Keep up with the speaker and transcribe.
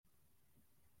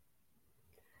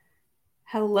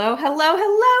Hello, hello,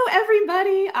 hello,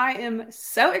 everybody. I am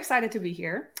so excited to be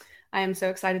here. I am so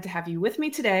excited to have you with me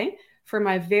today for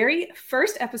my very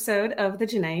first episode of the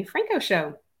Janae Franco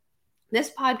Show.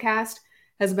 This podcast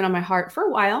has been on my heart for a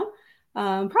while,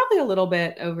 probably a little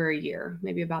bit over a year,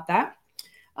 maybe about that.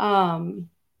 And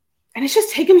it's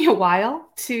just taken me a while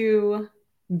to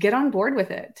get on board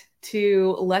with it,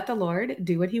 to let the Lord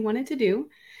do what he wanted to do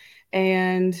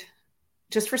and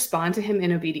just respond to him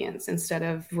in obedience instead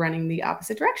of running the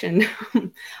opposite direction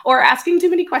or asking too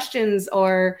many questions.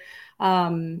 Or,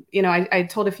 I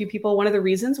told a few people one of the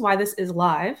reasons why this is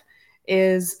live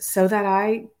is so that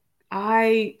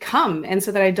I come and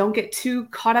so that I don't get too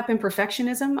caught up in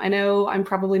perfectionism. I know I'm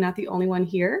probably not the only one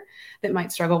here that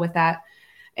might struggle with that.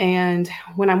 And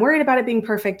when I'm worried about it being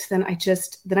perfect, then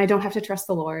I don't have to trust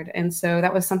the Lord. And so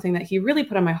that was something that he really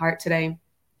put on my heart today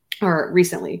or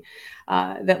recently,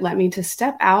 that led me to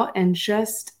step out and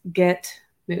just get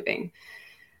moving.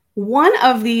 One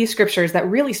of the scriptures that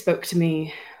really spoke to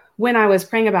me when I was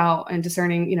praying about and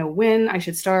discerning, when I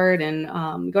should start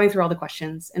and going through all the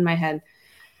questions in my head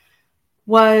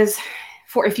was,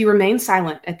 for if you remain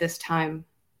silent at this time,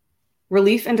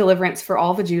 relief and deliverance for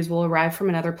all the Jews will arrive from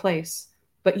another place,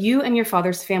 but you and your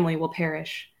father's family will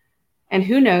perish. And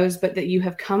who knows but that you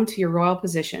have come to your royal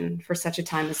position for such a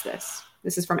time as this.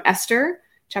 This is from Esther,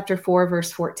 chapter 4,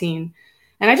 verse 14.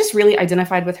 And I just really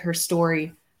identified with her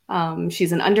story.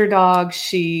 She's an underdog.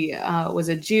 She was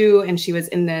a Jew, and she was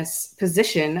in this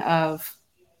position of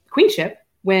queenship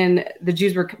when the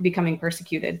Jews were becoming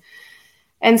persecuted.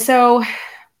 And so,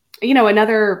 she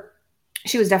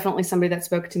was definitely somebody that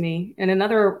spoke to me. And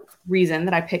another reason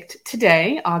that I picked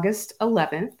today, August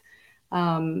 11th,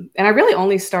 and I really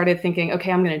only started thinking,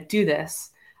 okay, I'm going to do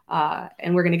this.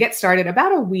 And we're going to get started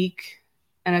about a week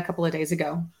and a couple of days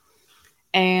ago.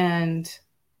 And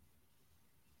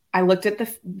I looked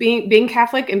at being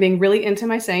Catholic and being really into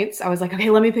my saints. I was like,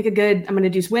 okay, let me pick I'm going to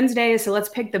do Wednesday. So let's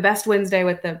pick the best Wednesday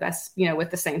with the best,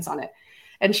 with the saints on it.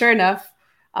 And sure enough,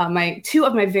 two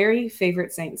of my very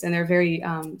favorite saints, and they're very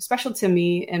special to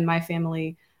me and my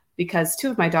family because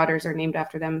two of my daughters are named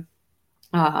after them.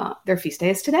 Their feast day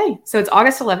is today. So it's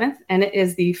August 11th, and it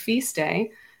is the feast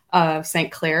day of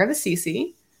St. Clare of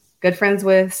Assisi, good friends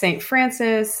with St.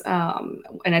 Francis, an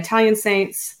Italian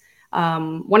saints.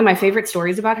 One of my favorite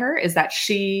stories about her is that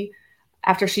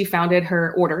after she founded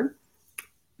her order,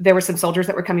 there were some soldiers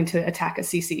that were coming to attack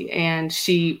Assisi, and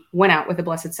she went out with the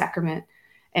Blessed Sacrament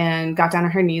and got down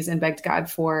on her knees and begged God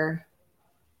for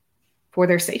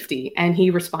their safety. And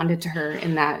he responded to her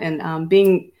in that. And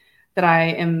being that I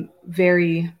am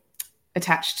very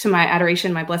attached to my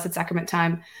adoration, my Blessed Sacrament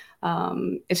time,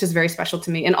 it's just very special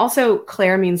to me. And also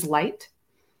Clare means light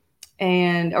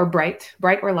or bright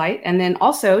or light. And then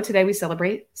also today we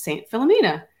celebrate Saint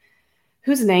Philomena,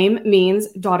 whose name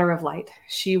means daughter of light.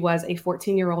 She was a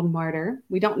 14-year-old martyr.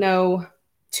 We don't know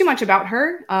too much about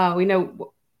her. We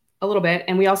know a little bit.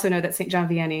 And we also know that St. John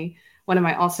Vianney, one of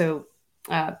my also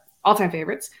all-time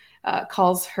favorites,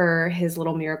 calls her his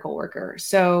little miracle worker.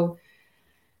 So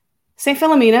St.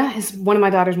 Philomena is one of my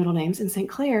daughter's middle names, and St.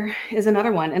 Clare is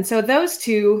another one. And so those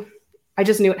two, I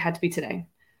just knew it had to be today.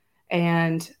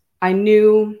 And I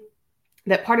knew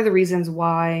that part of the reasons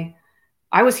why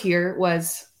I was here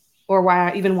or why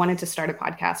I even wanted to start a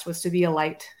podcast, was to be a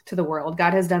light to the world.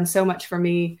 God has done so much for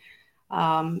me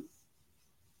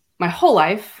my whole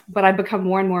life, but I've become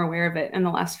more and more aware of it in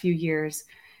the last few years.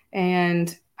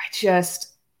 And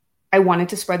I wanted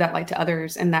to spread that light to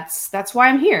others. And that's why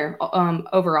I'm here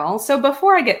overall. So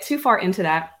before I get too far into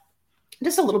that,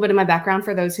 just a little bit of my background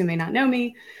for those who may not know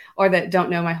me or that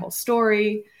don't know my whole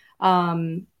story.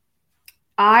 I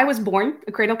was born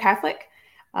a cradle Catholic.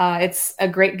 It's a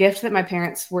great gift that my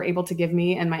parents were able to give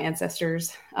me and my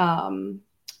ancestors.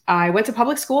 I went to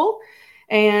public school,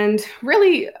 and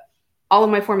really all of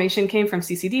my formation came from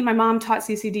CCD. My mom taught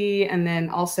CCD, and then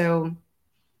also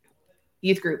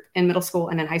youth group in middle school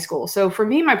and in high school. So for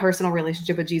me, my personal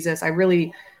relationship with Jesus, I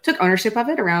really took ownership of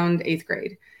it around 8th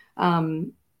grade.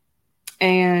 And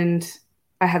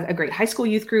I had a great high school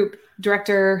youth group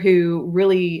director who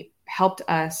really helped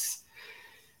us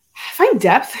find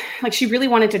depth. Like, she really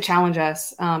wanted to challenge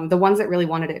us, the ones that really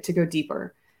wanted it, to go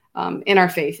deeper in our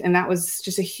faith. And that was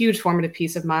just a huge formative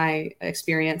piece of my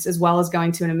experience, as well as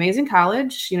going to an amazing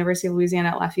college, University of Louisiana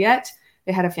at Lafayette.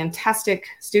 They had a fantastic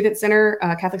student center,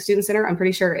 Catholic student center. I'm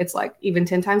pretty sure it's like even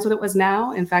 10 times what it was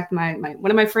now. In fact, my one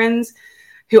of my friends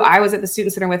who I was at the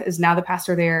student center with is now the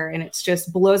pastor there. And it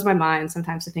just blows my mind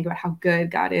sometimes to think about how good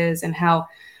God is and how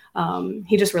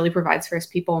he just really provides for his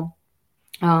people.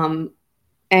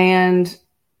 And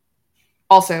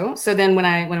also, so then when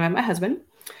I met my husband,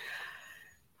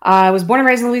 I was born and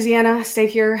raised in Louisiana, stayed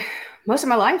here most of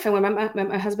my life. And when I met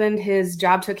my husband, his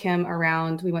job took him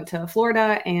around. We went to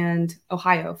Florida and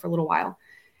Ohio for a little while.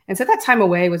 And so that time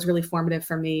away was really formative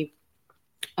for me.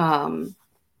 In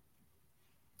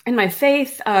my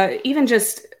faith, even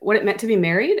just what it meant to be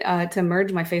married, to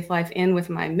merge my faith life in with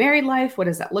my married life. What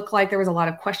does that look like? There was a lot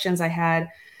of questions I had.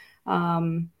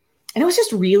 And it was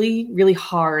just really, really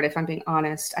hard, if I'm being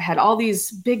honest. I had all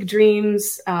these big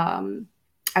dreams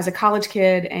as a college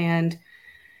kid and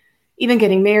even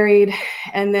getting married.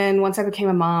 And then once I became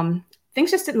a mom, things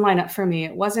just didn't line up for me.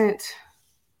 It wasn't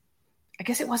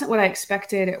what I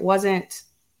expected. It wasn't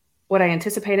what I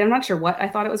anticipated. I'm not sure what I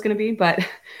thought it was going to be, but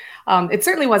it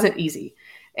certainly wasn't easy.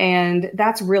 And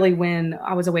that's really when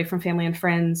I was away from family and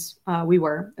friends. We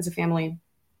were, as a family,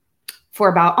 for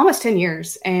about almost 10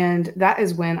 years. And that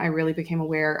is when I really became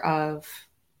aware of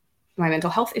my mental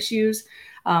health issues,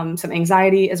 some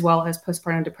anxiety, as well as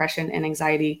postpartum depression and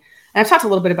anxiety. And I've talked a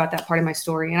little bit about that part of my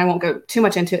story, and I won't go too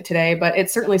much into it today, but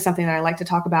it's certainly something that I like to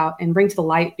talk about and bring to the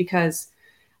light because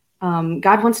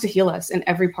God wants to heal us in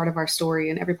every part of our story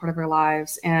and every part of our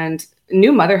lives. And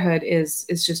new motherhood is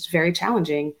just very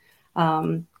challenging.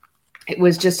 It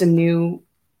was just a new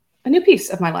piece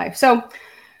of my life. So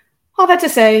all that to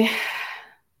say,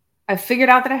 I figured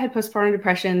out that I had postpartum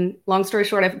depression. Long story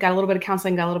short, I got a little bit of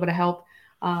counseling, got a little bit of help,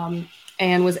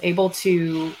 and was able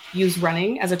to use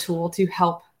running as a tool to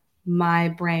help my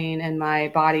brain and my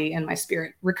body and my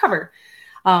spirit recover.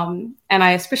 And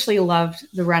I especially loved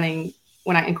the running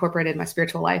when I incorporated my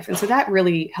spiritual life. And so that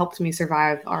really helped me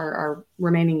survive our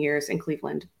remaining years in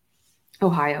Cleveland,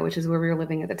 Ohio, which is where we were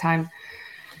living at the time.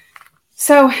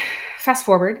 So fast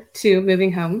forward to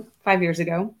moving home 5 years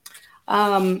ago.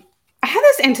 I had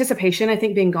this anticipation, I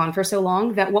think, being gone for so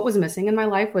long, that what was missing in my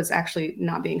life was actually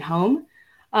not being home,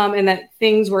 and that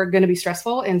things were going to be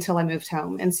stressful until I moved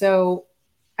home. And so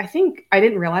I think I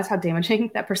didn't realize how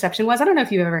damaging that perception was. I don't know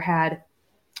if you've ever had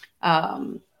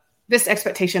this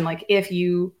expectation, like if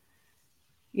you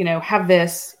have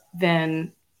this,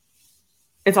 then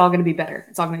it's all going to be better.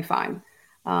 It's all going to be fine.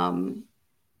 And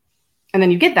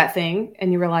then you get that thing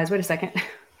and you realize, wait a second,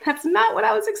 that's not what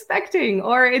I was expecting,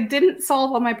 or it didn't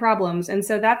solve all my problems. And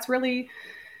so that's really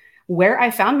where I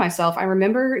found myself. I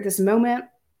remember this moment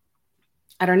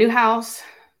at our new house.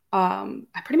 I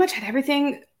pretty much had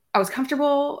everything. I was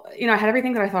comfortable. I had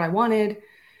everything that I thought I wanted.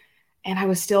 And I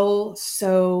was still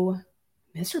so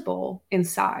miserable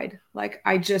inside. Like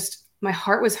my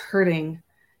heart was hurting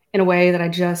in a way that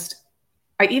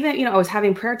I was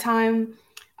having prayer time.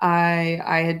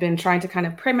 I had been trying to kind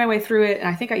of pray my way through it. And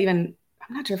I think I'm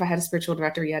not sure if I had a spiritual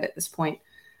director yet at this point.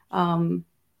 And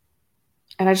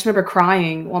I just remember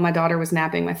crying while my daughter was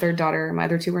napping, my third daughter, my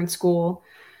other two were in school,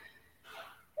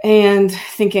 and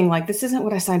thinking like, this isn't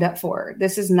what I signed up for.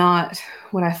 This is not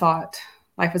what I thought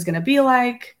life was going to be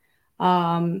like.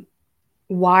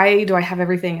 Why do I have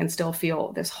everything and still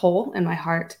feel this hole in my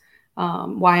heart?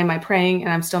 Why am I praying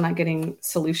and I'm still not getting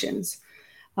solutions?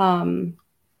 So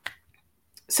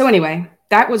anyway,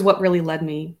 that was what really led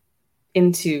me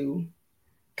into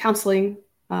counseling,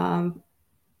 some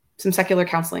secular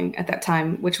counseling at that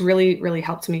time, which really, really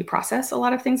helped me process a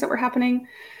lot of things that were happening.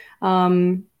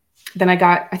 Then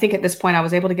I think at this point I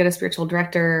was able to get a spiritual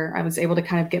director. I was able to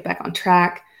kind of get back on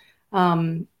track.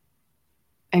 And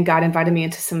God invited me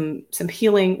into some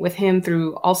healing with him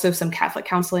through also some Catholic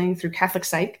counseling, through Catholic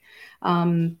Psych.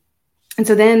 And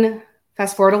so then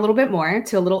fast forward a little bit more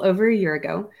to a little over a year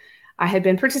ago, I had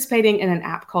been participating in an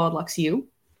app called LuxU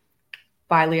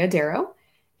by Leah Darrow.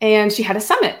 And she had a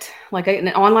summit, like an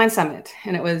online summit.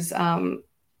 And it was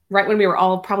right when we were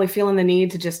all probably feeling the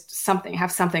need to just some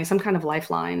kind of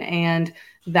lifeline. And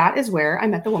that is where I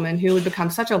met the woman who would become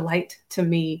such a light to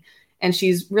me. And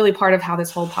she's really part of how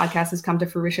this whole podcast has come to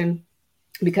fruition,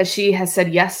 because she has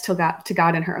said yes to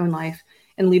God in her own life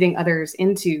and leading others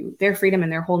into their freedom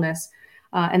and their wholeness.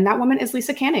 And that woman is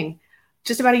Lisa Canning.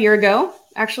 Just about a year ago,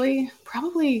 actually,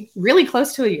 probably really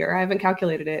close to a year, I haven't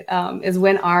calculated it, is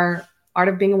when our Art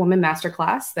of Being a Woman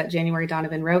masterclass that January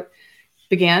Donovan wrote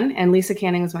began. And Lisa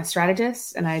Canning was my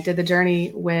strategist. And I did the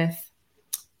journey with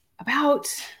about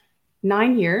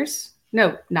 9 years.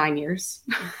 No, 9 years.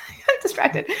 I got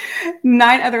distracted.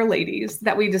 9 other ladies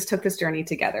that we just took this journey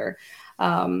together.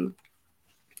 And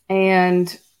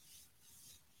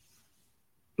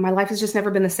my life has just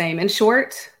never been the same. In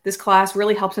short, this class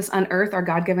really helps us unearth our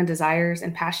God-given desires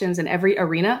and passions in every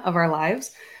arena of our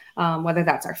lives, whether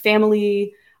that's our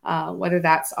family, whether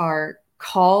that's our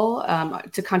call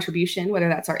to contribution, whether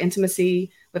that's our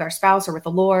intimacy with our spouse or with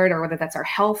the Lord, or whether that's our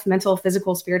health, mental,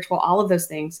 physical, spiritual, all of those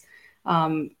things.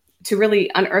 to really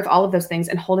unearth all of those things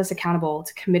and hold us accountable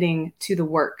to committing to the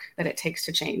work that it takes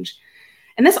to change.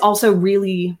 And this also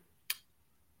really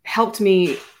helped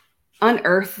me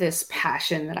unearth this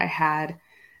passion that I had,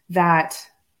 that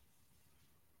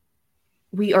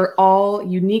we are all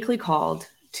uniquely called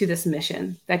to this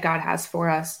mission that God has for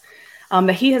us,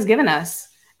 that he has given us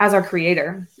as our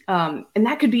creator. And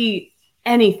that could be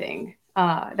anything.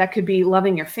 That could be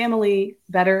loving your family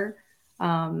better.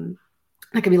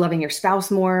 That could be loving your spouse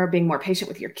more, being more patient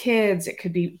with your kids. It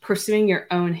could be pursuing your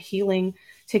own healing,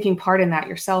 taking part in that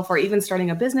yourself, or even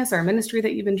starting a business or a ministry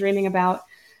that you've been dreaming about.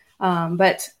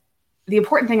 But the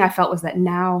important thing I felt was that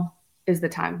now is the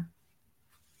time.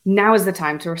 Now is the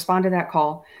time to respond to that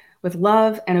call with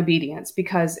love and obedience.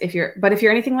 Because if you're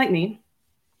anything like me,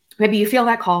 maybe you feel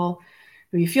that call,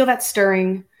 maybe you feel that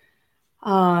stirring.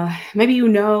 Maybe you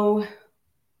know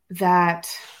that,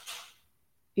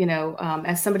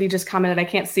 as somebody just commented, I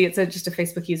can't see, it's just a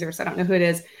Facebook user, so I don't know who it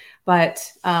is, but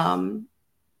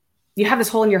you have this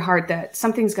hole in your heart that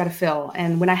something's got to fill.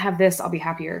 And when I have this, I'll be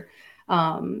happier.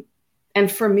 And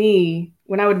for me,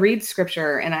 when I would read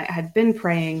scripture and I had been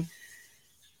praying,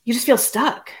 you just feel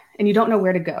stuck and you don't know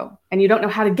where to go and you don't know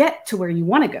how to get to where you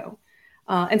want to go.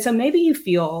 And so maybe you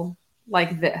feel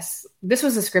like this. This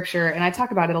was a scripture, and I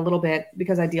talk about it a little bit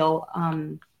because I have dealt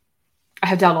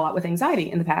a lot with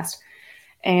anxiety in the past.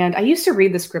 And I used to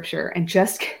read the scripture and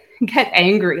just get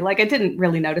angry. Like, I didn't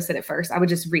really notice it at first. I would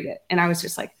just read it. And I was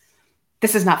just like,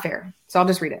 this is not fair. So I'll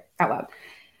just read it out loud.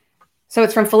 So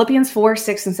it's from Philippians 4,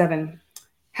 6, and 7.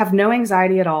 Have no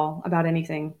anxiety at all about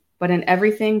anything, but in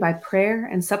everything by prayer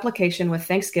and supplication with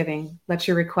thanksgiving, let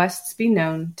your requests be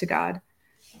known to God.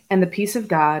 And the peace of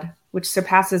God, which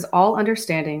surpasses all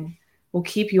understanding, will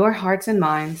keep your hearts and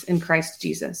minds in Christ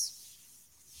Jesus.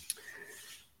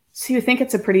 So you think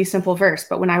it's a pretty simple verse,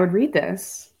 but when I would read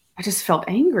this, I just felt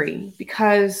angry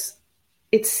because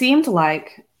it seemed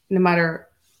like no matter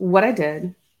what I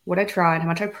did, what I tried, how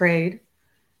much I prayed,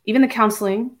 even the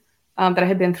counseling that I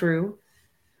had been through,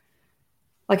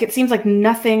 like it seems like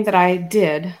nothing that I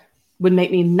did would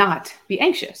make me not be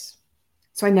anxious.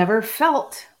 So I never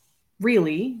felt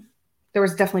really, there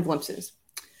was definitely glimpses,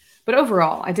 but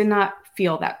overall, I did not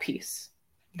feel that peace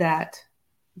that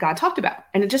God talked about.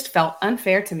 And it just felt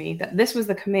unfair to me that this was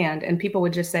the command and people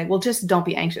would just say, well, just don't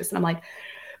be anxious. And I'm like,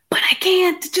 but I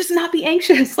can't just not be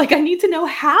anxious. Like, I need to know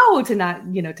how to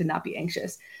not be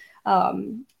anxious.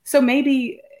 So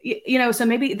maybe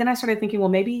then I started thinking, well,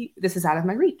 maybe this is out of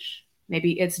my reach.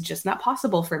 Maybe it's just not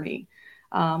possible for me.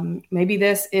 Maybe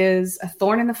this is a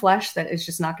thorn in the flesh that is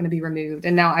just not going to be removed.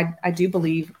 And now I do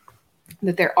believe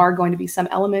that there are going to be some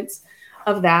elements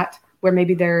of that where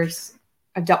maybe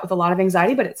I've dealt with a lot of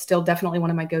anxiety, but it's still definitely one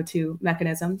of my go-to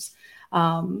mechanisms.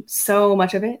 So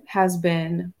much of it has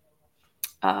been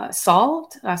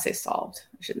solved. I say solved.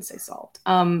 I shouldn't say solved.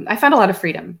 I found a lot of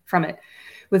freedom from it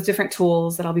with different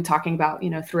tools that I'll be talking about,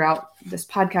 throughout this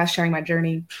podcast, sharing my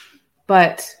journey.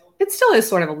 But it still is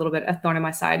sort of a little bit a thorn in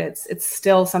my side. It's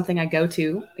still something I go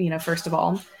to, first of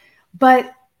all.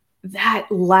 But that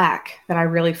lack that I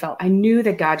really felt, I knew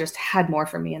that God just had more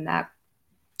for me in that.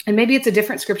 And maybe it's a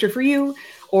different scripture for you,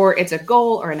 or it's a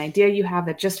goal or an idea you have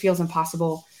that just feels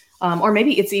impossible. Or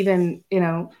maybe it's even,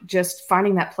 just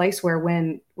finding that place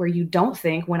where you don't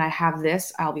think, when I have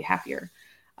this, I'll be happier.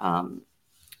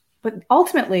 But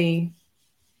ultimately,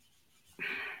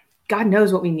 God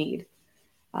knows what we need.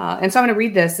 And so I'm going to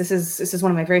read this. This is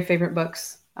one of my very favorite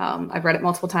books. I've read it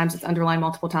multiple times. It's underlined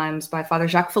multiple times, by Father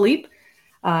Jacques Philippe.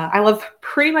 I love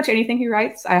pretty much anything he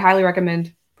writes. I highly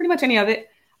recommend pretty much any of it.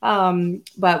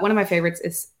 But one of my favorites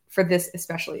is, for this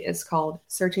especially, is called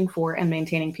Searching for and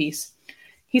Maintaining Peace.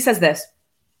 He says this: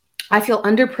 I feel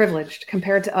underprivileged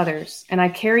compared to others, and I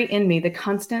carry in me the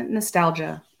constant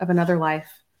nostalgia of another life,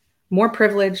 more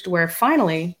privileged, where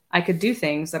finally I could do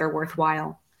things that are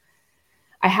worthwhile.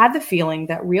 I had the feeling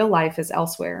that real life is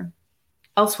elsewhere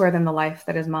than the life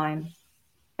that is mine,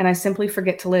 and I simply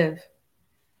forget to live.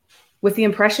 With the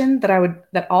impression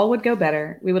that all would go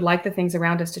better, we would like the things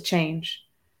around us to change,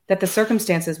 that the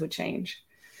circumstances would change.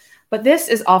 But this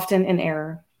is often an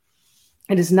error.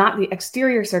 It is not the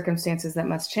exterior circumstances that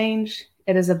must change.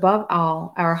 It is above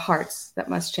all our hearts that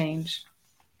must change.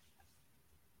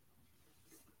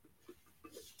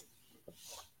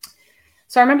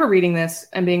 So I remember reading this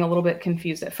and being a little bit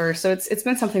confused at first. So it's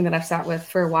been something that I've sat with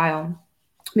for a while,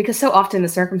 because so often the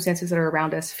circumstances that are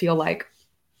around us feel like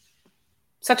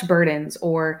such burdens,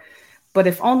 but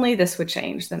if only this would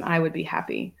change, then I would be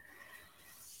happy.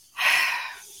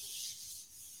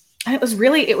 And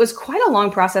it was quite a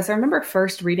long process. I remember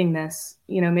first reading this,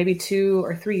 maybe 2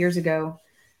 or 3 years ago.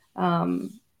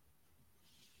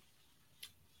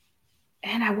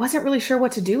 And I wasn't really sure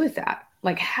what to do with that.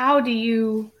 Like, how do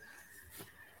you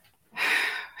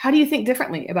think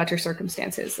differently about your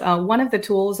circumstances? One of the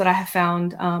tools that I have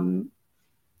found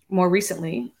more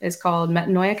recently is called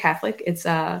Metanoia Catholic. It's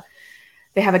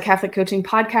they have a Catholic coaching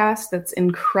podcast that's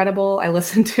incredible. I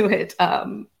listen to it.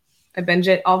 I binge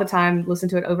it all the time, listen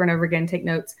to it over and over again, take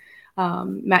notes.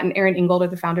 Matt and Aaron Ingold are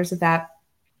the founders of that.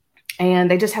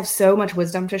 And they just have so much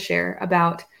wisdom to share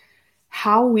about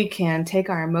how we can take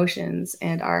our emotions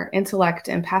and our intellect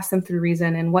and pass them through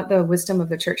reason, and what the wisdom of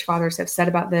the church fathers have said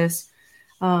about this,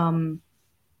 of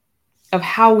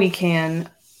how we can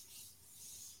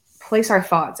place our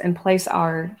thoughts and place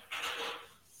our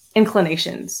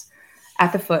inclinations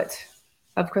at the foot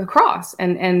of the cross,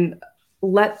 and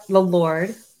let the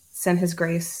Lord send his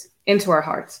grace into our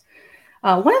hearts.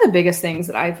 One of the biggest things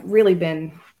that I've really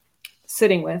been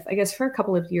sitting with, I guess, for a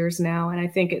couple of years now, and I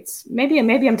think it's maybe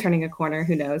I'm turning a corner,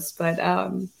 who knows, but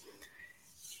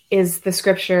is the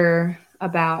scripture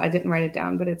about, I didn't write it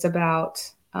down, but it's about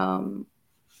God's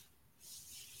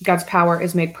power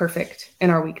is made perfect in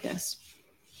our weakness.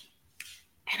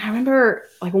 And I remember,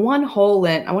 like, one whole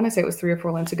Lent, I want to say it was 3 or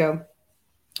 4 Lents ago,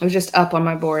 I was just up on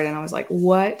my board and I was like,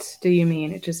 what do you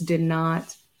mean? It just did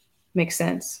not make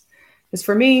sense. Because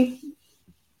for me,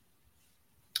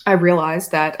 I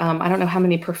realized that I don't know how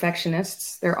many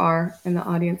perfectionists there are in the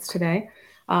audience today,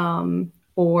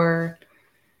 or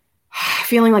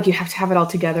feeling like you have to have it all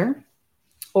together,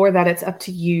 or that it's up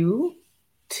to you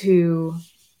to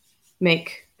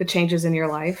make the changes in your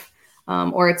life,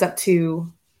 or it's up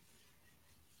to,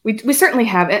 we certainly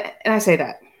have, and I say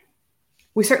that,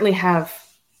 we certainly have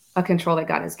a control that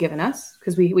God has given us,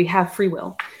 because we have free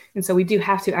will. And so we do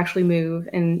have to actually move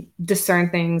and discern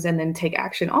things and then take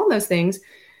action on those things.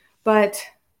 But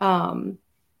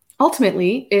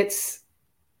ultimately, it's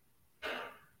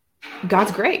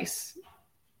God's grace.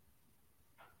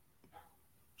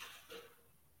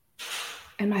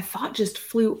 And my thought just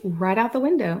flew right out the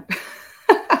window.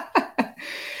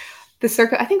 I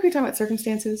think we were talking about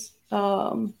circumstances.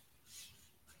 I'm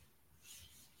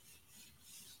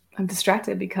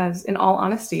distracted because, in all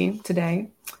honesty,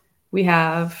 today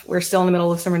we're still in the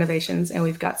middle of some renovations, and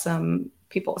we've got some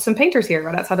painters here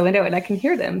right outside the window, and I can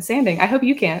hear them sanding. I hope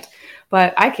you can't,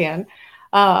 but I can.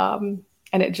 And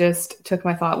it just took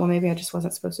my thought, well, maybe I just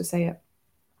wasn't supposed to say it.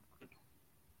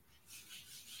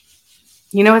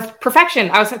 It's perfection.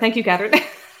 Thank you, Catherine. I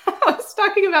was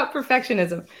talking about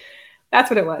perfectionism. That's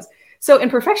what it was. So in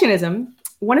perfectionism,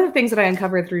 one of the things that I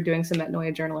uncovered through doing some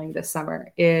Metanoia journaling this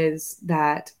summer is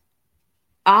that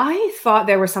I thought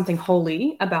there was something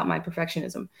holy about my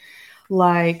perfectionism.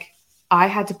 Like, I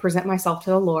had to present myself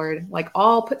to the Lord, like,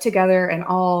 all put together and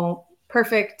all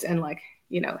perfect, and, like,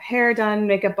 hair done,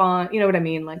 makeup on, you know what I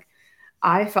mean? Like,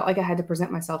 I felt like I had to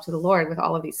present myself to the Lord with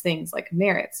all of these things, like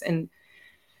merits. And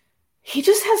he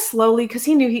just has slowly, because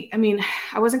he knew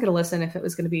I wasn't going to listen if it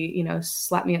was going to be,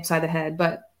 slap me upside the head,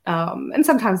 but, and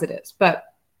sometimes it is, but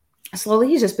slowly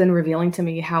he's just been revealing to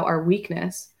me how our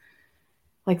weakness,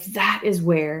 like, that is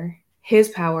where his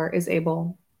power is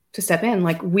able to step in.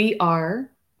 Like,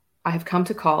 I have come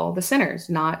to call the sinners,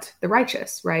 not the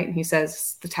righteous, right? And he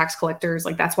says the tax collectors,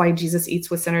 like, that's why Jesus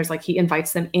eats with sinners. Like, he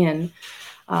invites them in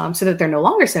so that they're no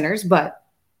longer sinners, but,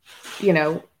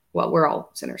 we're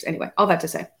all sinners. Anyway, all that to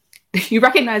say, you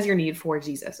recognize your need for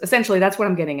Jesus. Essentially, that's what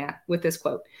I'm getting at with this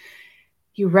quote.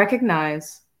 You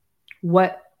recognize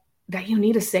that you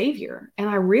need a savior. And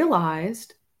I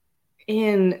realized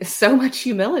in so much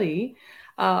humility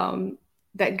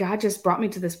that God just brought me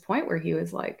to this point where he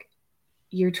was like,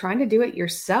 you're trying to do it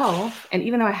yourself. And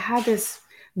even though I had this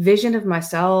vision of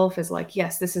myself as like,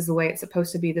 yes, this is the way it's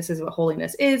supposed to be. This is what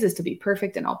holiness is to be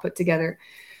perfect and all put together.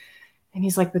 And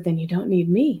he's like, but then you don't need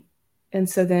me. And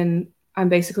so then I'm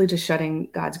basically just shutting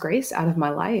God's grace out of my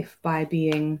life by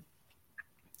being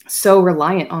so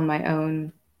reliant on my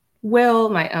own will,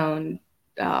 my own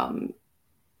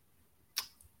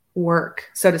work,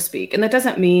 so to speak. And that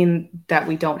doesn't mean that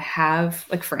we don't have,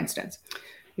 like, for instance,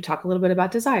 we talk a little bit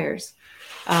about desires.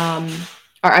 Or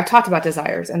I've talked about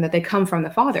desires and that they come from the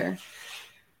Father.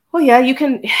 Well, yeah,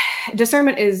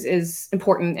 discernment is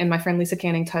important. And my friend Lisa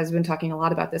Canning has been talking a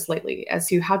lot about this lately as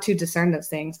to how to discern those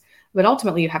things. But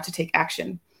ultimately, you have to take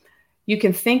action. You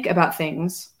can think about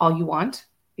things all you want.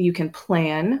 You can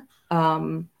plan.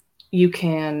 You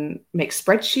can make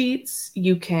spreadsheets.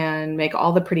 You can make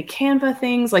all the pretty Canva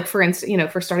things, like, for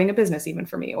instance, for starting a business, even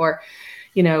for me. Or,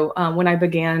 when I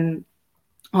began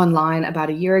online about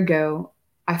a year ago,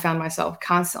 I found myself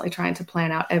constantly trying to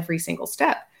plan out every single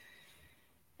step.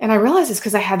 And I realized it's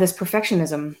because I had this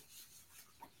perfectionism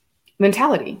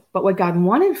mentality. But what God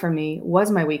wanted for me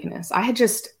was my weakness. I had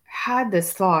just had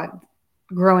this thought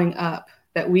growing up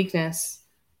that weakness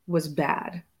was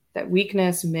bad, that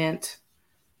weakness meant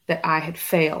that I had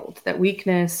failed, that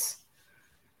weakness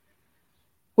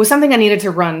was something I needed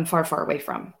to run far, far away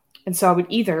from. And so I would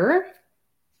either,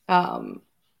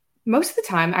 most of the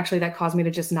time, actually, that caused me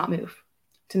to just not move,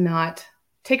 to not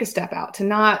take a step out, to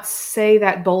not say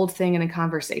that bold thing in a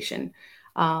conversation,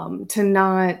 to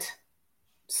not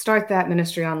start that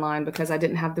ministry online because I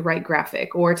didn't have the right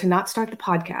graphic, or to not start the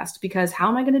podcast because how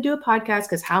am I going to do a podcast?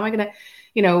 Because how am I going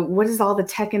to, what is all the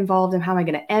tech involved and how am I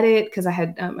going to edit? Because I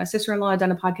had my sister-in-law had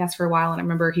done a podcast for a while, and I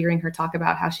remember hearing her talk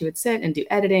about how she would sit and do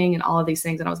editing and all of these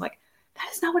things. And I was like, that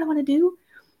is not what I want to do.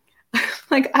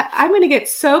 Like, I'm going to get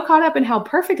so caught up in how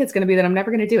perfect it's going to be that I'm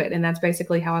never going to do it. And that's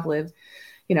basically how I've lived,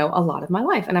 a lot of my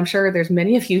life. And I'm sure there's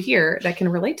many of you here that can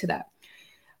relate to that.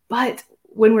 But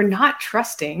when we're not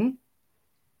trusting,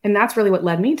 and that's really what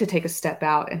led me to take a step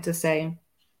out and to say,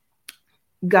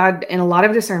 God, in a lot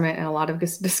of discernment and a lot of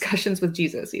discussions with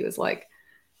Jesus, he was like,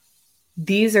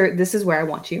 this is where I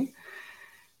want you.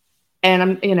 And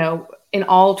I'm, in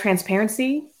all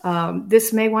transparency,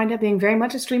 this may wind up being very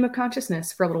much a stream of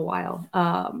consciousness for a little while.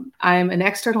 I'm an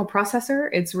external processor.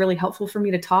 It's really helpful for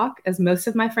me to talk, as most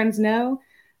of my friends know.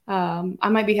 I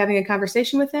might be having a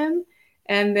conversation with them,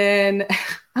 and then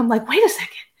I'm like, wait a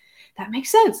second. That makes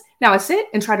sense. Now I sit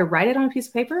and try to write it on a piece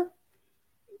of paper.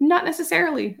 Not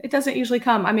necessarily. It doesn't usually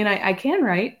come. I mean, I can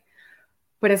write,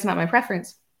 but it's not my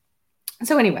preference.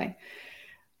 So anyway,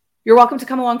 you're welcome to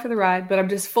come along for the ride, but I'm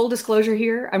just full disclosure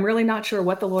here. I'm really not sure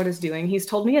what the Lord is doing. He's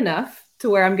told me enough to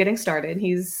where I'm getting started.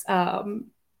 He's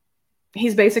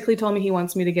basically told me he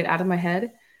wants me to get out of my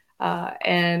head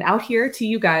and out here to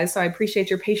you guys. So I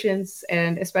appreciate your patience.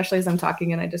 And especially as I'm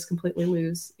talking and I just completely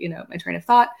lose, my train of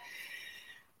thought.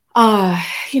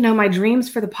 My dreams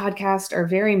for the podcast are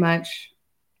very much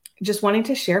just wanting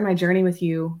to share my journey with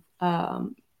you.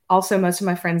 Also, most of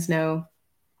my friends know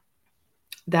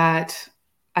that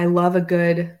I love a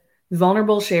good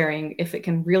vulnerable sharing if it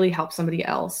can really help somebody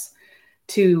else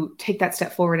to take that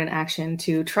step forward in action,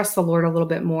 to trust the Lord a little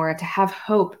bit more, to have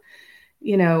hope,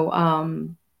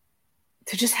 to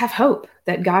just have hope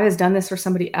that God has done this for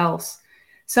somebody else.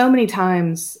 So many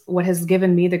times what has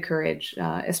given me the courage,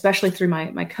 especially through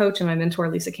my coach and my mentor,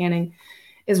 Lisa Canning,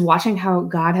 is watching how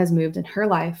God has moved in her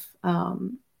life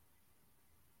and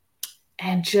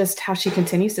just how she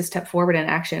continues to step forward in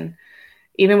action,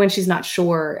 even when she's not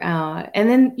sure. And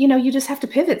then, you just have to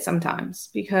pivot sometimes,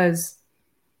 because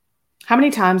how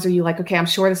many times are you like, okay, I'm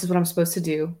sure this is what I'm supposed to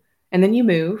do. And then you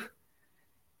move.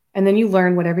 And then you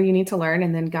learn whatever you need to learn.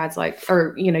 And then God's like,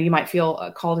 or, you might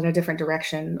feel called in a different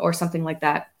direction or something like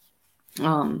that.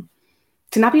 To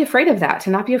not be afraid of that, to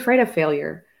not be afraid of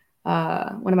failure.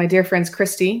 One of my dear friends,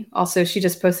 Christy, also, she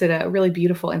just posted a really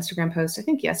beautiful Instagram post, I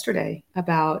think yesterday,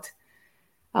 about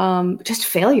just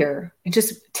failure. And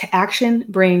just action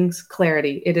brings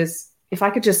clarity. It is, if I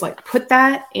could just like put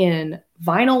that in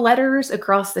vinyl letters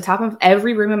across the top of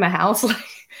every room in my house, like,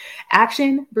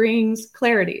 action brings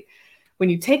clarity. When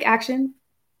you take action,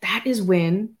 that is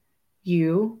when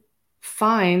you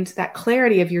find that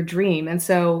clarity of your dream. And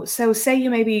so say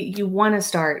you want to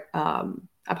start a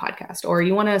podcast, or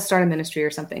you want to start a ministry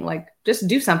or something, like just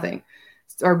do something,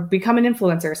 or become an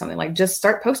influencer or something, like just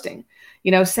start posting.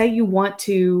 Say you want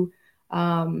to,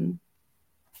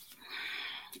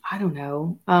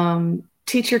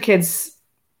 teach your kids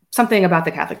something about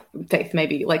the Catholic faith.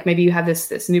 Maybe you have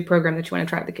this new program that you want to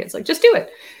try with the kids, like just do it.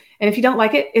 And if you don't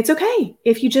like it, it's okay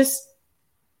if you just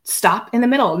stop in the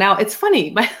middle. Now, it's funny.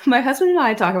 My husband and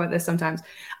I talk about this sometimes.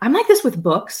 I'm like this with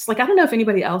books. Like, I don't know if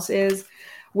anybody else is,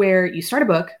 where you start a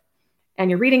book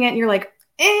and you're reading it and you're like,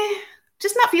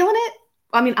 just not feeling it.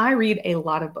 I mean, I read a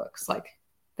lot of books. Like,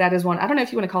 that is one. I don't know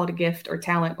if you want to call it a gift or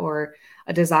talent or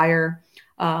a desire.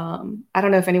 I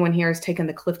don't know if anyone here has taken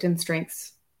the Clifton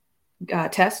Strengths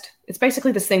test. It's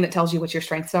basically this thing that tells you what your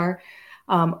strengths are.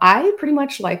 I pretty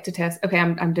much like to test. Okay,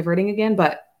 I'm diverting again,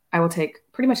 but I will take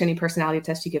pretty much any personality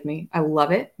test you give me. I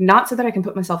love it. Not so that I can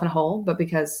put myself in a hole, but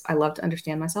because I love to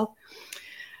understand myself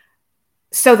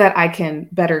so that I can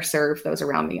better serve those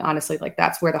around me. Honestly, like,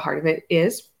 that's where the heart of it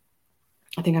is.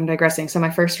 I think I'm digressing. So my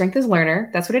first strength is learner.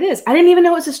 That's what it is. I didn't even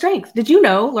know it was a strength. Did you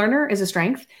know learner is a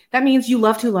strength? That means you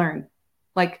love to learn,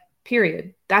 like,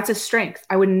 period. That's a strength.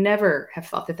 I would never have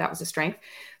thought that was a strength.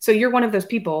 So you're one of those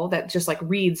people that just like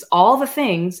reads all the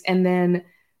things, and then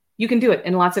you can do it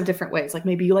in lots of different ways. Like,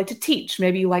 maybe you like to teach.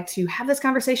 Maybe you like to have this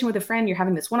conversation with a friend. You're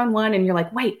having this one-on-one and you're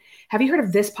like, wait, have you heard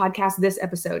of this podcast, this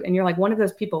episode? And you're like one of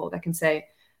those people that can say,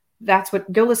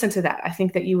 go listen to that. I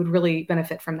think that you would really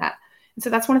benefit from that. And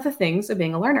so that's one of the things of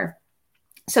being a learner.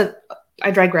 So I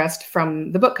digressed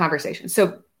from the book conversation.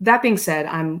 So that being said,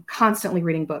 I'm constantly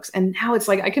reading books. And now it's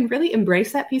like I can really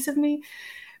embrace that piece of me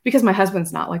because my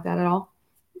husband's not like that at all.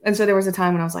 And so there was a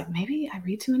time when I was like, maybe I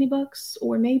read too many books,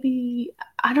 or maybe,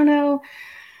 I don't know.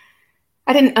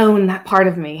 I didn't own that part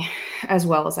of me as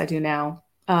well as I do now.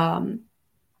 And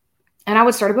I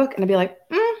would start a book and I'd be like,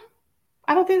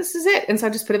 I don't think this is it. And so I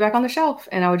just put it back on the shelf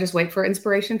and I would just wait for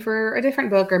inspiration for a different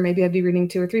book, or maybe I'd be reading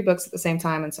 2 or 3 books at the same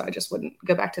time. And so I just wouldn't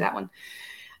go back to that one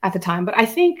at the time. But I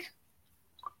think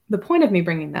the point of me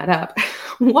bringing that up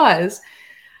was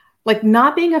like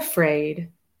not being afraid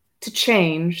to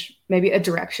change maybe a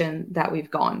direction that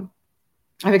we've gone.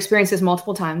 I've experienced this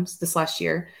multiple times this last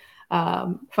year.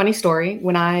 Funny story,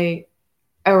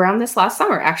 around this last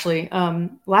summer, actually,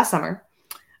 last summer,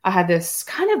 I had this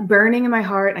kind of burning in my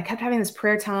heart. And I kept having this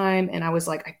prayer time and I was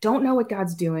like, I don't know what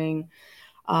God's doing.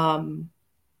 I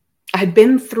had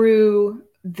been through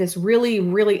this really,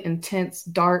 really intense,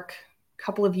 dark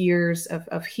couple of years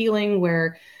of healing,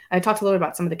 where I talked a little bit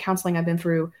about some of the counseling I've been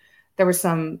through. There were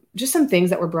some things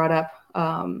that were brought up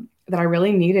that I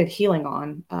really needed healing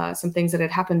on, some things that had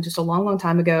happened just a long, long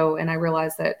time ago. And I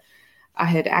realized that I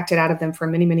had acted out of them for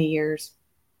many, many years.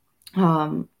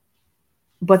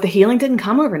 But the healing didn't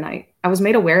come overnight. I was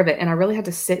made aware of it and I really had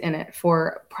to sit in it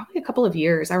for probably a couple of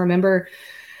years. I remember,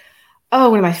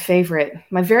 one of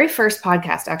my very first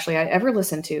podcast actually I ever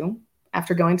listened to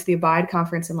after going to the Abide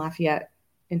conference in Lafayette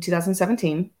in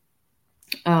 2017.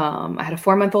 I had a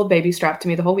 4-month-old baby strapped to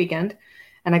me the whole weekend,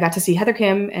 and I got to see Heather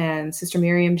Kim and Sister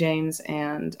Miriam James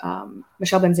and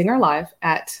Michelle Benzinger live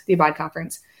at the Abide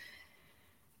conference.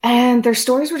 And their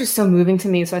stories were just so moving to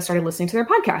me. So I started listening to their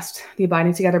podcast, the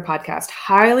Abiding Together podcast.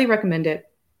 Highly recommend it.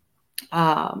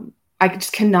 I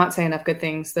just cannot say enough good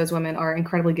things. Those women are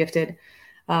incredibly gifted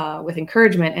with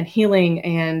encouragement and healing.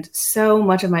 And so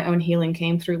much of my own healing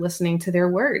came through listening to their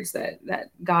words that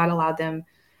God allowed them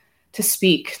to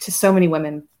speak to so many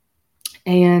women.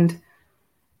 And where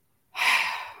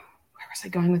was I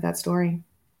going with that story?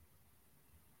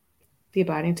 The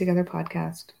Abiding Together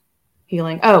podcast,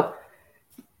 healing. Heather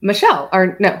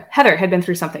had been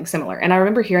through something similar. And I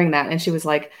remember hearing that. And she was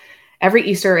like, every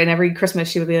Easter and every Christmas,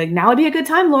 she would be like, now would be a good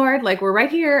time, Lord. Like, we're right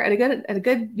here at a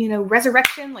good,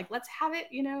 resurrection. Like, let's have it,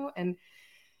 and,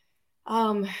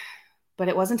 but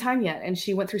it wasn't time yet. And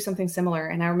she went through something similar.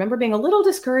 And I remember being a little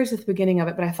discouraged at the beginning of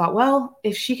it, but I thought, well,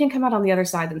 if she can come out on the other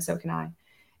side, then so can I.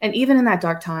 And even in that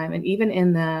dark time, and even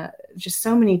in the just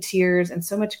so many tears and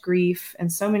so much grief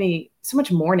and so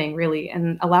much mourning, really,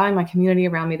 and allowing my community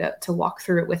around me to walk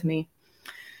through it with me,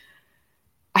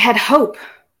 I had hope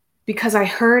because I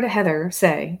heard Heather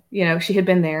say, she had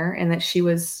been there and that she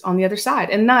was on the other side.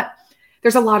 And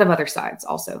there's a lot of other sides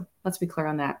also. Let's be clear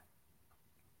on that.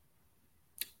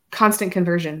 Constant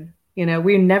conversion.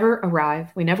 We never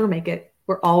arrive. We never make it.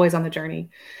 We're always on the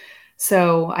journey.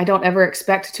 So I don't ever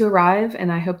expect to arrive,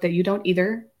 and I hope that you don't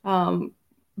either.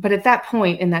 But at that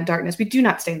point in that darkness, we do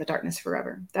not stay in the darkness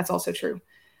forever. That's also true.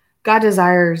 God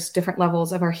desires different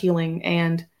levels of our healing.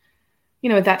 And,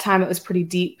 at that time it was pretty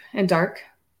deep and dark,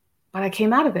 but I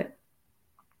came out of it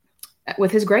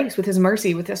with his grace, with his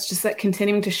mercy, with us just that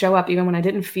continuing to show up, even when I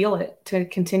didn't feel it, to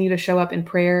continue to show up in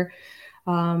prayer,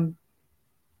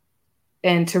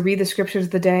 and to read the scriptures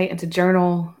of the day and to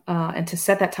journal, and to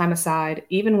set that time aside,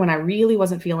 even when I really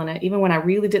wasn't feeling it, even when I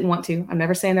really didn't want to. I'm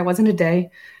never saying there wasn't a day.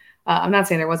 I'm not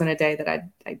saying there wasn't a day that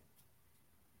I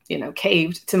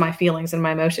caved to my feelings and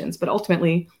my emotions, but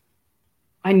ultimately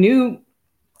I knew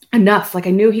enough. Like,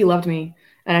 I knew he loved me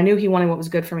and I knew he wanted what was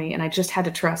good for me. And I just had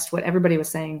to trust what everybody was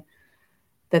saying,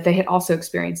 that they had also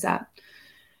experienced that.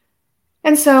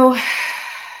 And so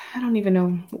I don't even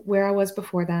know where I was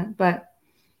before that, but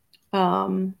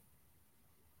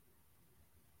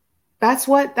that's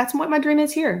what my dream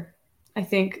is here. I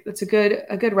think that's a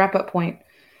good wrap up point.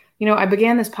 I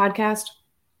began this podcast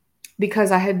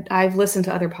because I've listened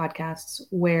to other podcasts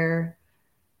or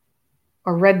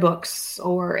read books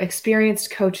or experienced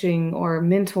coaching or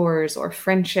mentors or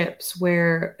friendships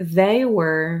where they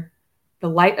were the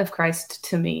light of Christ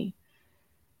to me,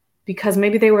 because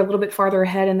maybe they were a little bit farther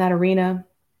ahead in that arena.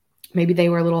 Maybe they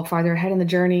were a little farther ahead in the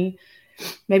journey.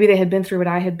 Maybe they had been through what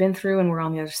I had been through and were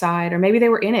on the other side, or maybe they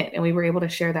were in it and we were able to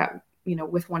share that,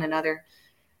 with one another.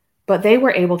 But they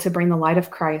were able to bring the light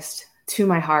of Christ to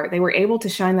my heart. They were able to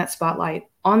shine that spotlight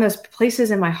on those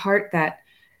places in my heart that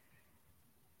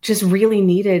just really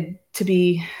needed to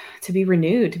be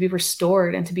renewed, to be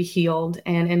restored, and to be healed.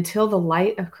 And until the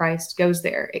light of Christ goes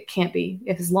there, it can't be.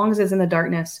 As long as it's in the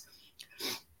darkness,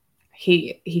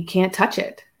 he can't touch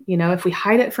it. If we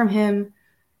hide it from him,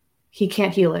 he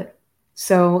can't heal it.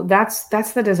 So that's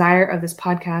the desire of this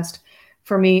podcast,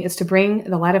 for me is to bring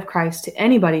the light of Christ to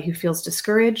anybody who feels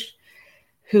discouraged,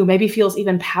 who maybe feels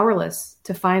even powerless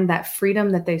to find that freedom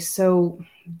that they so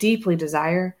deeply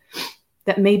desire,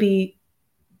 that maybe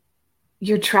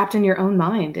you're trapped in your own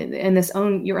mind,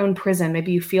 in your own prison.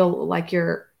 Maybe you feel like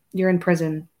you're in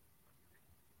prison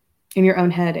in your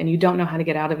own head and you don't know how to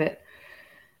get out of it.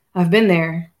 I've been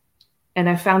there and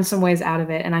I've found some ways out of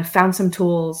it, and I've found some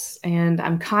tools, and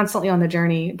I'm constantly on the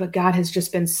journey, but God has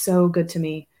just been so good to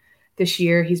me this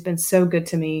year. He's been so good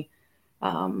to me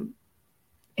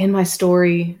in my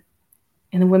story,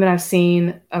 in the women I've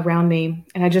seen around me.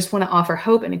 And I just want to offer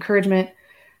hope and encouragement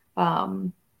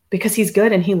because he's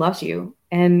good and he loves you.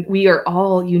 And we are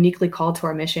all uniquely called to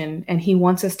our mission, and he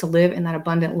wants us to live in that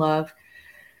abundant love.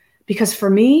 Because for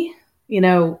me,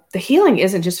 the healing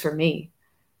isn't just for me.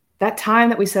 That time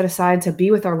that we set aside to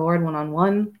be with our Lord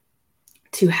one-on-one,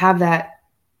 to have that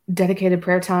dedicated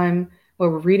prayer time where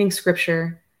we're reading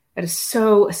scripture, that is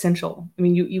so essential. I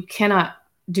mean, you cannot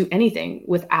do anything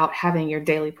without having your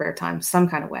daily prayer time some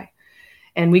kind of way.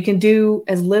 And we can do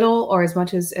as little or as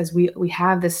much as we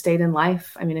have this state in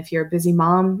life. I mean, if you're a busy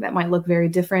mom, that might look very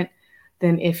different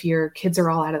than if your kids are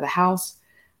all out of the house.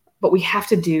 But we have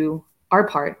to do our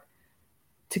part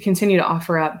to continue to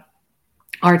offer up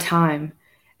our time.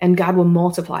 And God will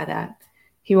multiply that.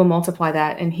 He will multiply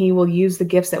that, and he will use the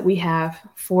gifts that we have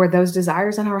for those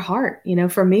desires in our heart.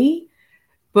 For me,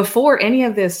 before any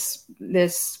of this,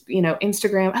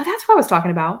 Instagram, that's what I was talking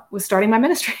about, was starting my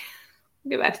ministry. I'll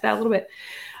get back to that a little bit.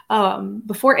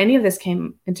 Before any of this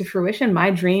came into fruition, my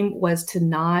dream was to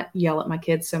not yell at my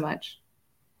kids so much,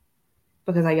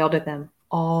 because I yelled at them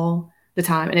all the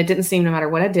time. And it didn't seem, no matter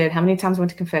what I did, how many times I went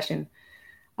to confession.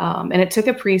 And it took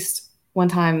a priest one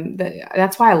time.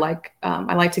 That's why I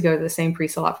like to go to the same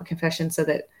priest a lot for confession, so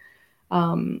that,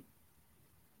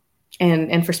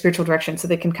 and for spiritual direction, so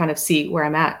they can kind of see where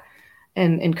I'm at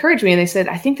and encourage me. And they said,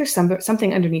 I think there's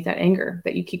something underneath that anger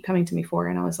that you keep coming to me for.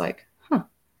 And I was like,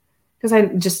 because I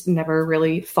just never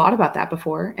really thought about that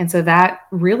before. And so that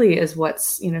really is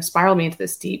what's, spiraled me into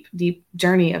this deep, deep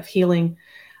journey of healing.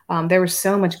 There was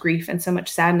so much grief and so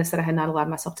much sadness that I had not allowed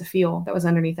myself to feel that was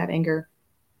underneath that anger.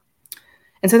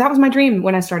 And so that was my dream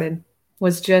when I started,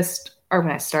 I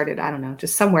don't know,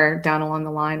 just somewhere down along the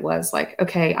line was like,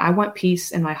 okay, I want peace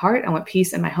in my heart. I want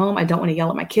peace in my home. I don't want to yell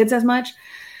at my kids as much.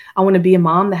 I want to be a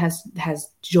mom that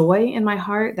has joy in my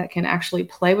heart, that can actually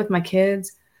play with my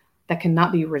kids, that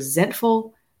cannot be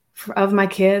resentful of my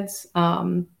kids.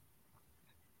 That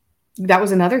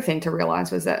was another thing to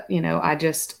realize, was that,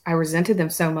 I resented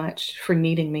them so much for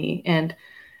needing me. And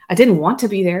I didn't want to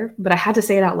be there, but I had to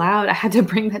say it out loud. I had to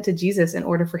bring that to Jesus in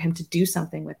order for him to do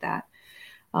something with that.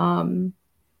 And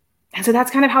so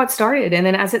that's kind of how it started. And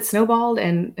then as it snowballed,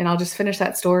 and I'll just finish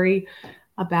that story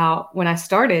about when I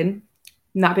started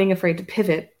not being afraid to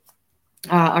pivot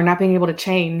or not being able to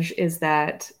change, is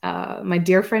that my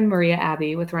dear friend Maria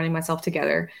Abbey, with Running Myself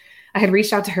Together, I had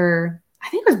reached out to her, I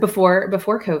think it was before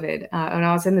COVID, and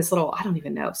I was in this little, I don't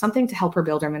even know, something to help her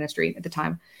build her ministry at the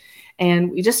time.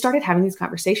 And we just started having these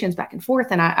conversations back and forth.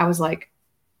 And I was like,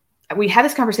 we had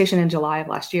this conversation in July of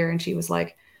last year, and she was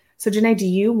like, so Janae, do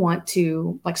you want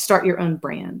to start your own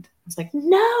brand? I was like,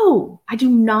 no, I do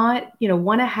not,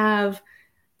 want to have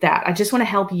that. I just want to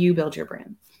help you build your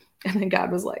brand. And then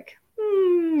God was like,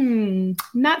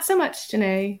 not so much,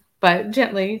 Janae, but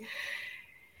gently.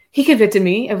 He convicted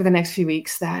me over the next few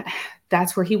weeks that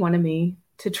that's where he wanted me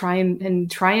to try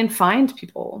and find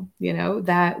people,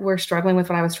 that were struggling with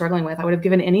what I was struggling with. I would have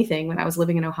given anything when I was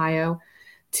living in Ohio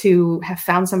to have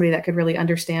found somebody that could really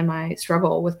understand my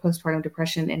struggle with postpartum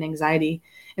depression and anxiety,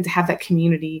 and to have that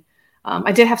community.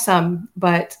 I did have some,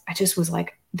 but I just was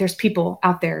like, there's people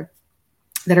out there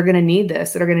that are going to need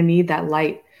this, that are going to need that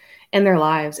light in their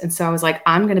lives. And so I was like,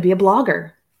 I'm going to be a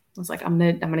blogger. I was like, I'm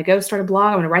going to go start a blog.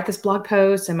 I'm going to write this blog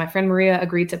post. And my friend Maria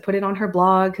agreed to put it on her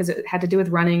blog because it had to do with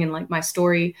running and my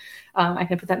story. I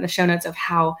can put that in the show notes of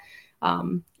how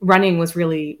running was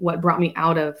really what brought me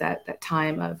out of that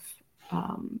time of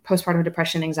postpartum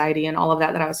depression, anxiety, and all of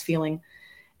that I was feeling.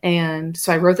 And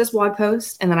so I wrote this blog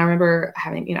post. And then I remember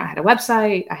having, I had a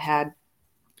website. I had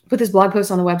put this blog post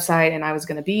on the website, and I was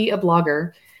going to be a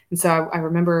blogger. And so I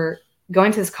remember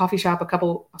going to this coffee shop I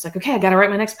was like, okay, I got to write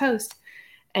my next post.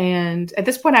 And at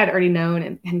this point, I'd already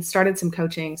known and started some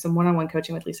coaching, some one-on-one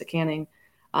coaching with Lisa Canning.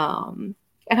 And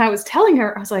I was telling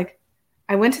her, I was like,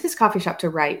 I went to this coffee shop to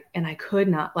write, and I could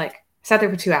not, sat there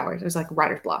for 2 hours. It was like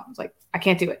writer's block. I was like, I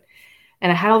can't do it.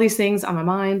 And I had all these things on my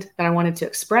mind that I wanted to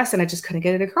express, and I just couldn't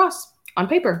get it across on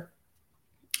paper.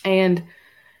 And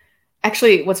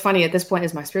actually, what's funny at this point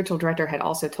is my spiritual director had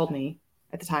also told me,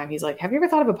 at the time. He's like, have you ever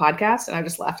thought of a podcast? And I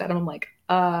just laughed at him. I'm like,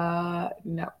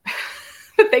 no.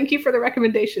 Thank you for the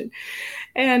recommendation.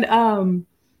 And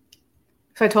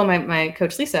so I told my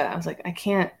coach, Lisa, I was like, I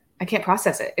can't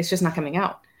process it. It's just not coming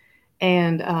out.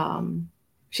 And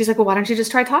she's like, well, why don't you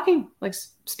just try talking, like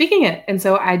speaking it? And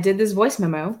so I did this voice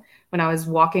memo when I was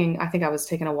walking. I think I was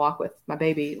taking a walk with my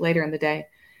baby later in the day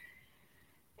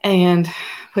and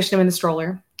pushed him in the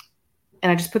stroller.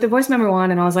 And I just put the voice memo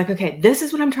on and I was like, okay, this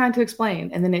is what I'm trying to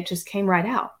explain. And then it just came right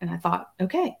out. And I thought,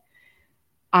 okay,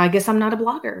 I guess I'm not a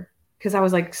blogger. Because I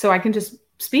was like, so I can just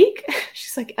speak?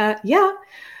 She's like, yeah.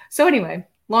 So anyway,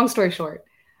 long story short,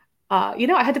 I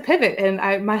had to pivot.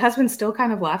 And my husband still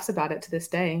kind of laughs about it to this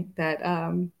day that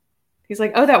he's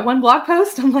like, oh, that one blog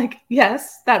post? I'm like,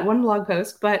 yes, that one blog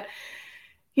post. But,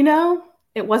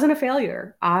 it wasn't a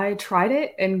failure. I tried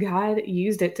it and God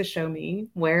used it to show me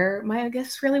where my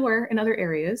gifts really were in other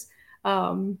areas.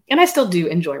 And I still do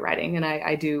enjoy writing, and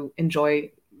I do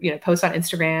enjoy, posts on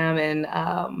Instagram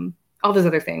and all those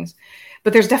other things.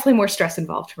 But there's definitely more stress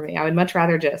involved for me. I would much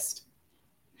rather just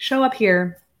show up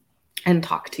here and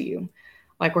talk to you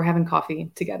like we're having coffee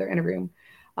together in a room.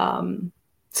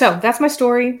 So that's my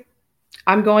story.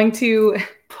 I'm going to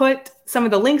put some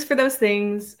of the links for those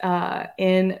things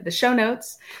in the show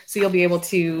notes, so you'll be able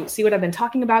to see what I've been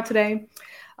talking about today.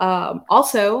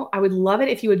 Also, I would love it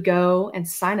if you would go and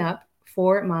sign up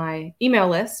for my email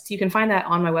list. You can find that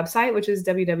on my website, which is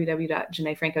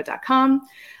www.janaefranco.com.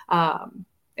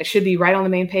 It should be right on the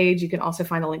main page. You can also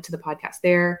find a link to the podcast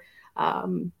there. I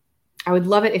would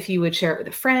love it if you would share it with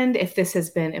a friend if this has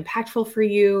been impactful for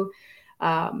you.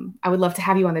 I would love to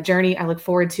have you on the journey. I look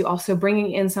forward to also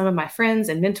bringing in some of my friends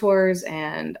and mentors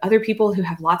and other people who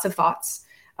have lots of thoughts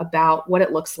about what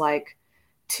it looks like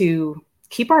to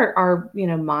keep our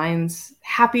minds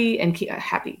happy and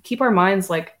keep our minds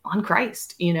like on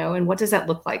Christ, and what does that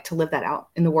look like to live that out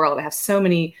in the world? I have so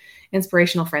many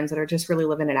inspirational friends that are just really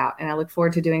living it out, and I look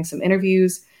forward to doing some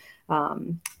interviews.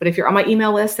 But if you're on my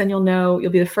email list, then you'll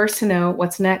be the first to know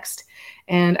what's next.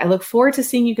 And I look forward to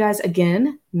seeing you guys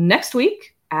again next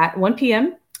week at 1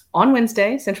 p.m. on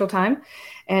Wednesday, Central Time.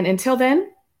 And until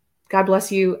then, God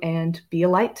bless you and be a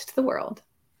light to the world.